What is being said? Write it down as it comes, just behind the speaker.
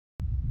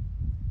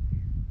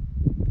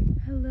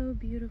Hello,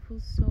 beautiful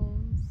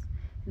souls,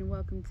 and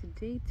welcome to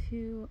day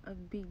 2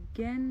 of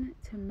Begin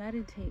to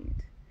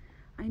Meditate.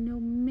 I know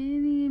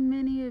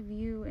many of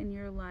you in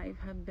your life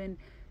have been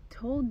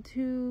told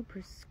to,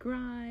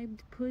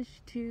 prescribed,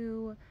 pushed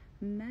to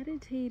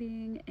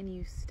meditating, and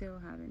you still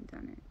haven't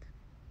done it.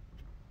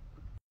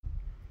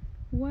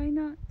 Why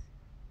not?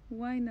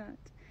 Why not?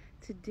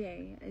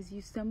 Today, as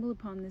you stumble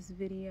upon this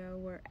video,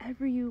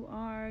 wherever you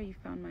are, you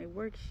found my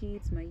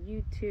worksheets, my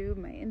YouTube,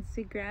 my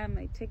Instagram,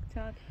 my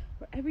TikTok,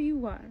 wherever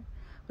you are,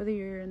 whether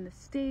you're in the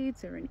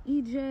States or in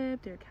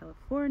Egypt or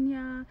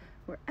California,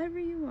 wherever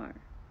you are,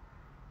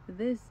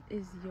 this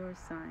is your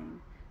sign.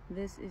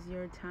 This is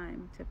your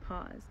time to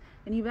pause.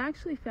 And you've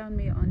actually found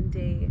me on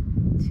day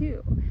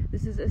 2.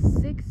 This is a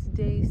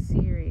 6-day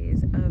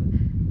series of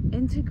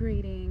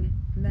integrating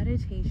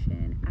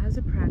meditation as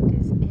a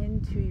practice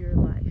into your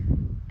life.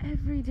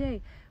 Every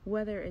day,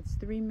 whether it's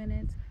 3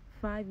 minutes,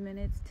 5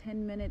 minutes,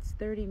 10 minutes,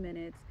 30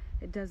 minutes,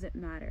 it doesn't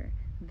matter.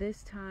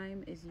 This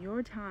time is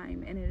your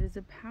time, and it is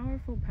a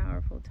powerful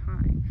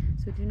time.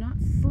 So do not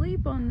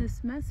sleep on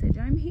this message.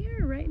 I'm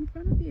here right in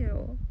front of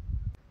you.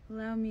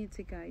 Allow me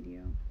to guide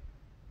you.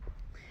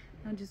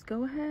 Now just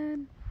go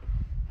ahead,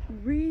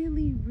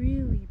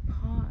 really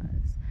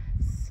pause.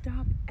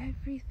 Stop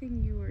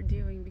everything you are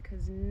doing,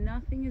 because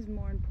nothing is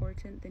more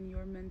important than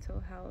your mental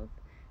health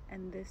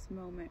and this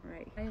moment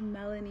right here. I am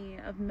Melanie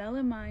of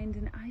MellaMind,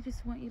 and I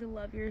just want you to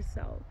love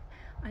yourself.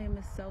 I am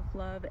a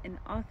self-love and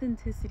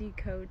authenticity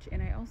coach,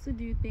 and I also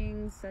do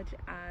things such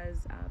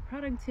as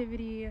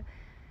productivity,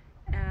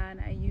 and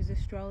I use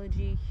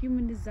astrology,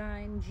 human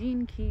design,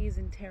 gene keys,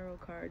 and tarot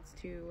cards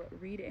to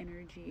read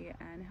energy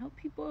and help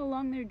people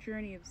along their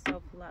journey of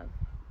self-love.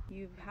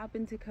 You've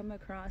happened to come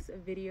across a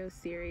video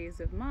series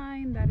of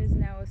mine that is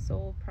now a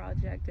soul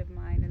project of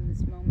mine in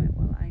this moment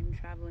while I'm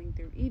traveling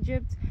through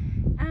Egypt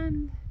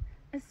and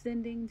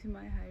ascending to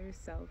my higher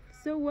self.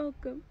 So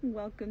welcome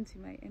to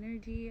my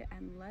energy,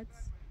 and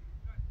let's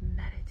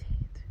meditate.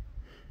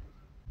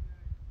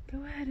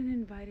 Go ahead and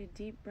invite a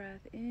deep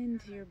breath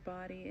into your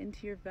body,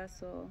 into your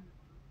vessel.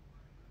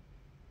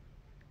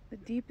 The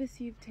deepest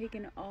you've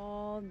taken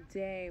all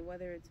day,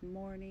 whether it's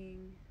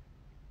morning,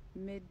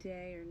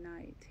 midday, or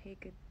night.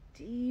 Take a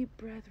deep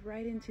breath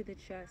right into the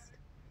chest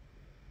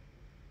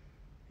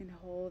and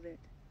hold it.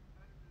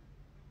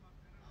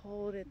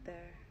 Hold it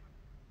there.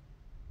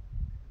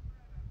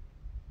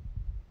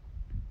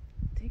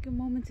 Take a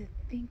moment to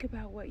think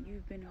about what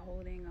you've been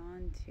holding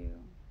on to,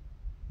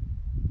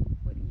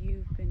 what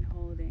you've been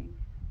holding,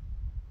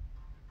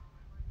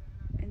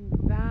 and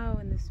vow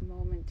in this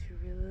moment to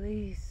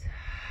release.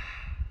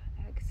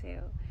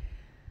 Exhale.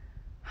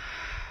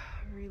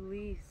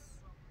 Release.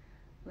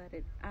 Let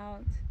it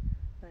out.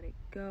 Let it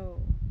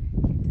go.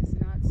 It does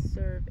not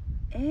serve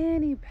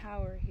any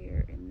power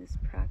here in this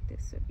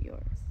practice of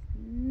yours.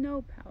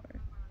 No power.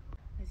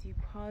 As you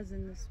pause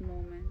in this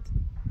moment,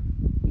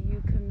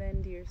 you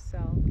commend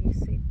yourself. You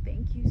say,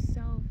 thank you,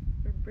 self,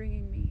 for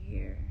bringing me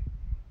here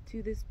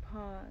to this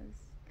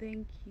pause.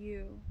 Thank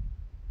you.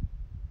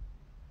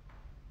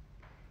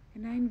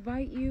 And I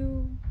invite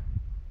you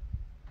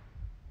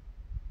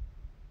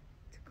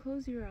to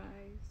close your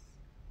eyes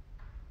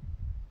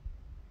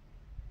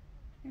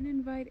and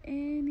invite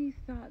any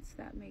thoughts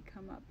that may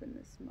come up in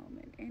this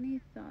moment, any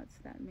thoughts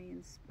that may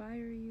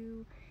inspire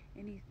you,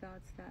 any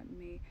thoughts that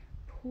may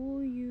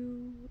pull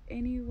you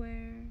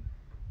anywhere,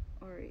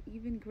 or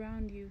even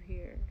ground you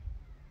here.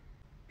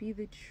 Be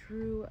the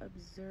true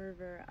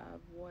observer of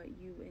what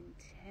you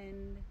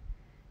intend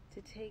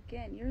to take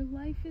in. Your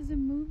life is a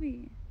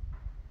movie.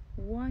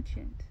 Watch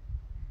it.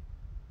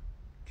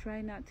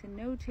 Try not to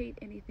notate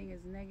anything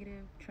as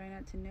negative. Try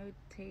not to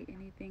notate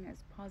anything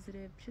as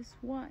positive. Just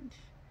watch.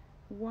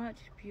 Watch,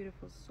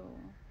 beautiful soul.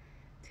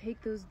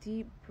 Take those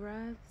deep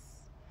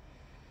breaths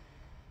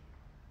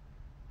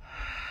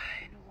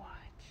and watch.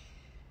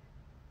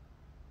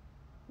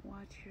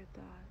 Watch your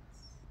thoughts.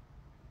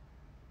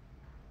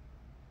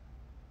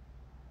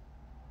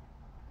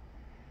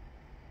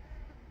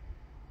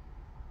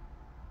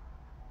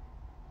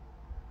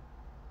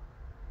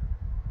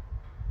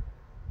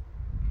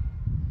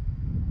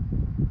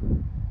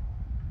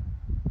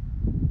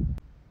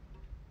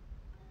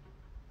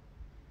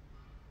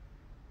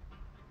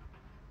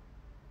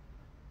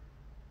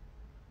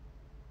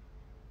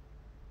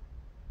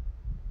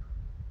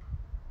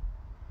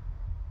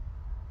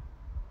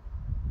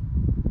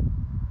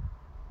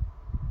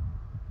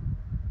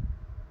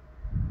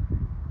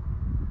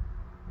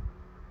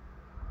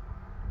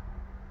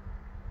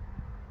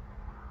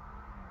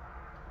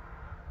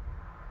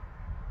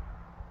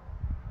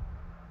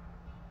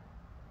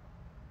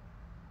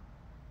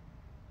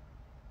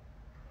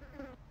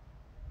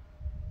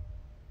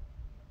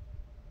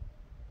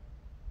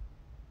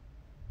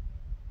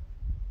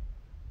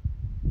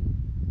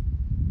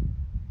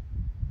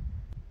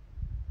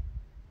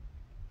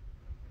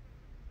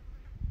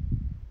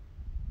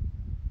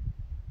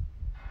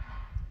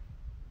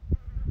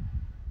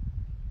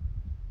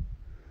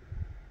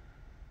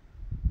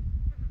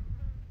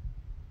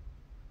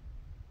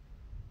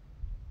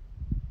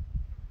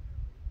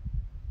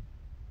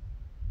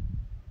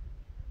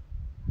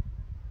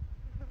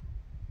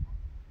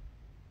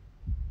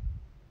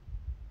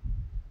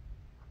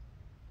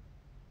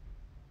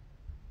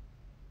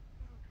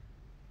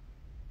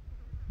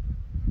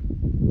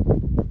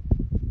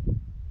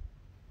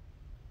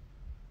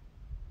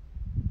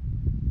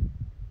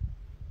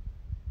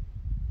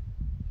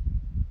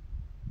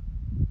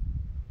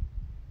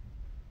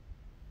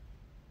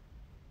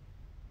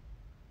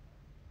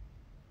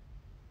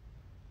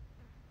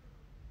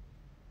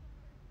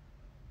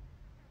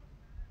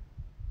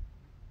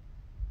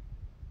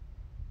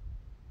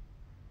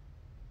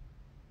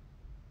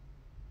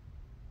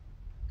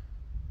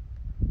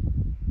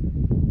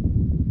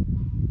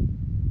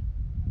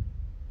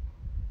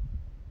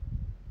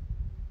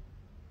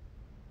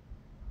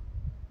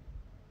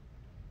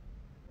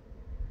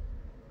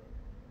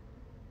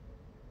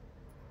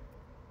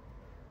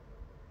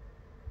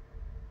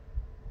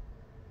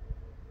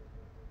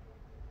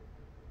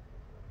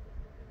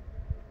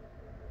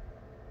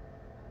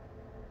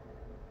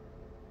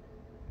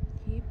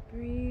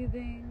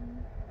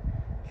 breathing.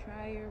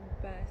 Try your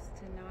best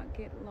to not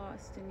get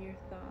lost in your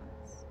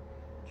thoughts.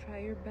 Try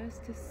your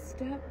best to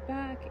step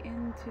back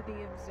into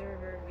the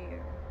observer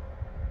view.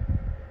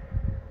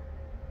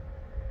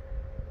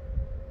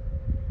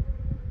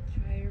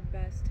 Try your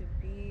best to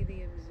be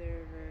the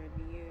observer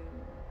of you.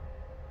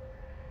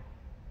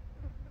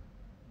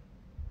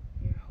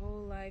 Your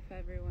whole life,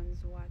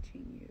 everyone's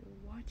watching you.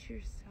 Watch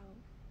yourself.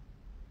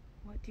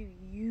 What do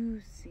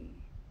you see?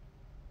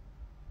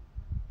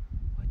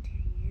 What do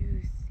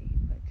you see?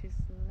 But just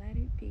let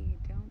it be.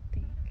 Don't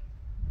think.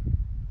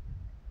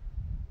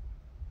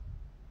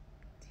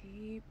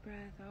 Deep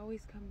breath.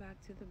 Always come back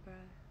to the breath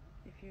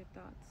if your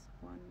thoughts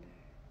wander.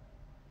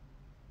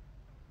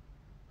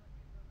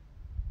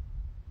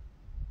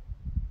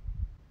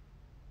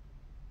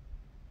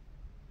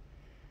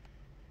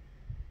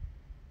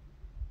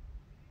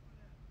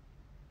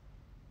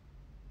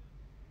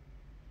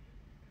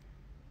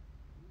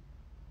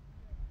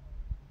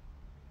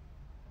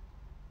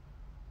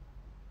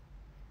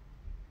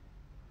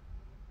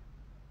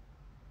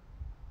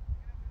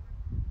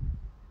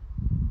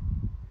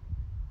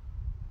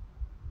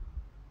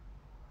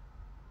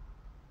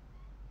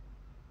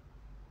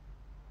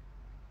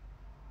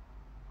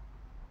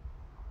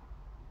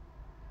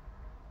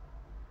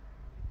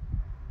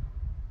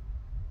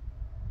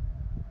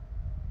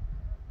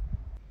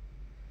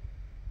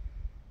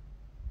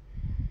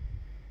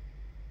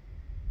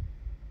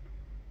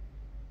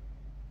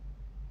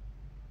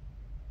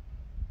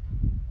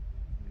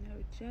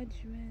 No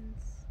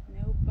judgments,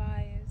 no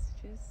bias,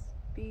 just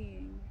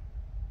being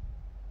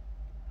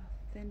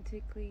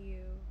authentically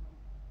you.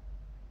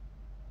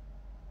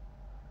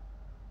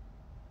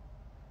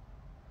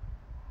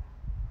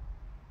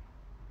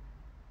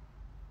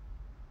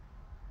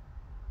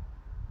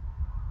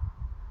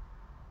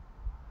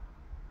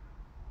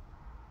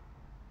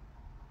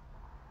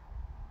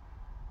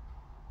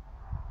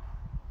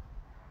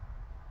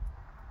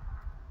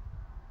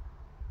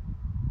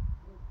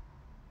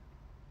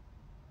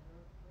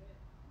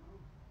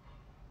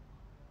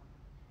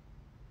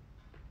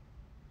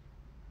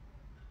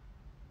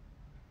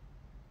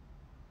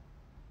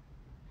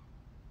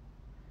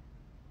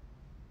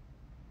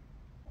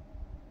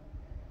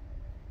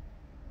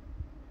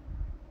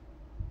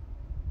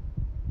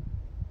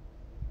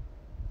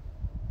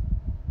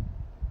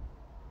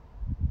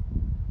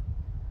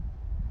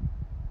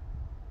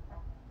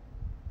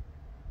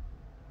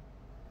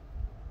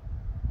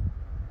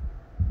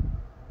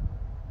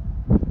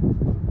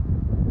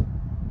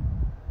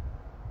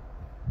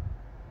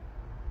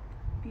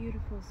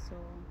 Beautiful soul.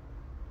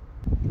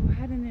 Go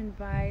ahead and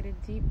invite a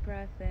deep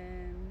breath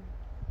in.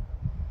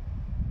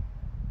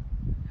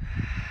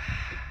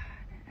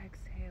 And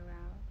exhale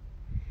out.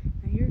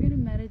 Now you're going to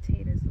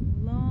meditate as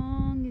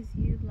long as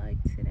you'd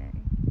like today.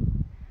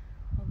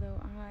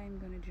 Although I'm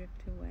going to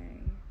drift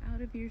away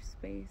out of your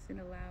space and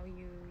allow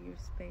you your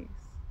space.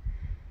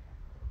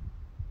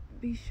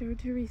 Be sure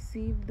to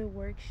receive the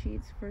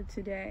worksheets for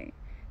today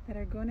that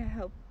are going to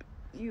help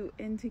you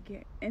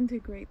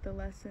integrate the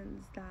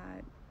lessons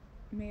that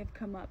may have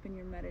come up in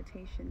your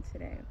meditation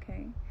today,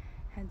 okay?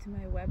 Head to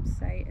my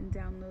website and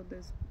download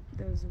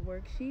those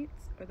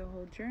worksheets or the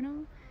whole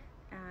journal,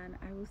 and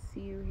I will see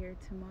you here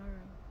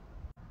tomorrow.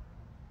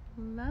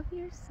 Love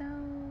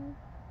yourself.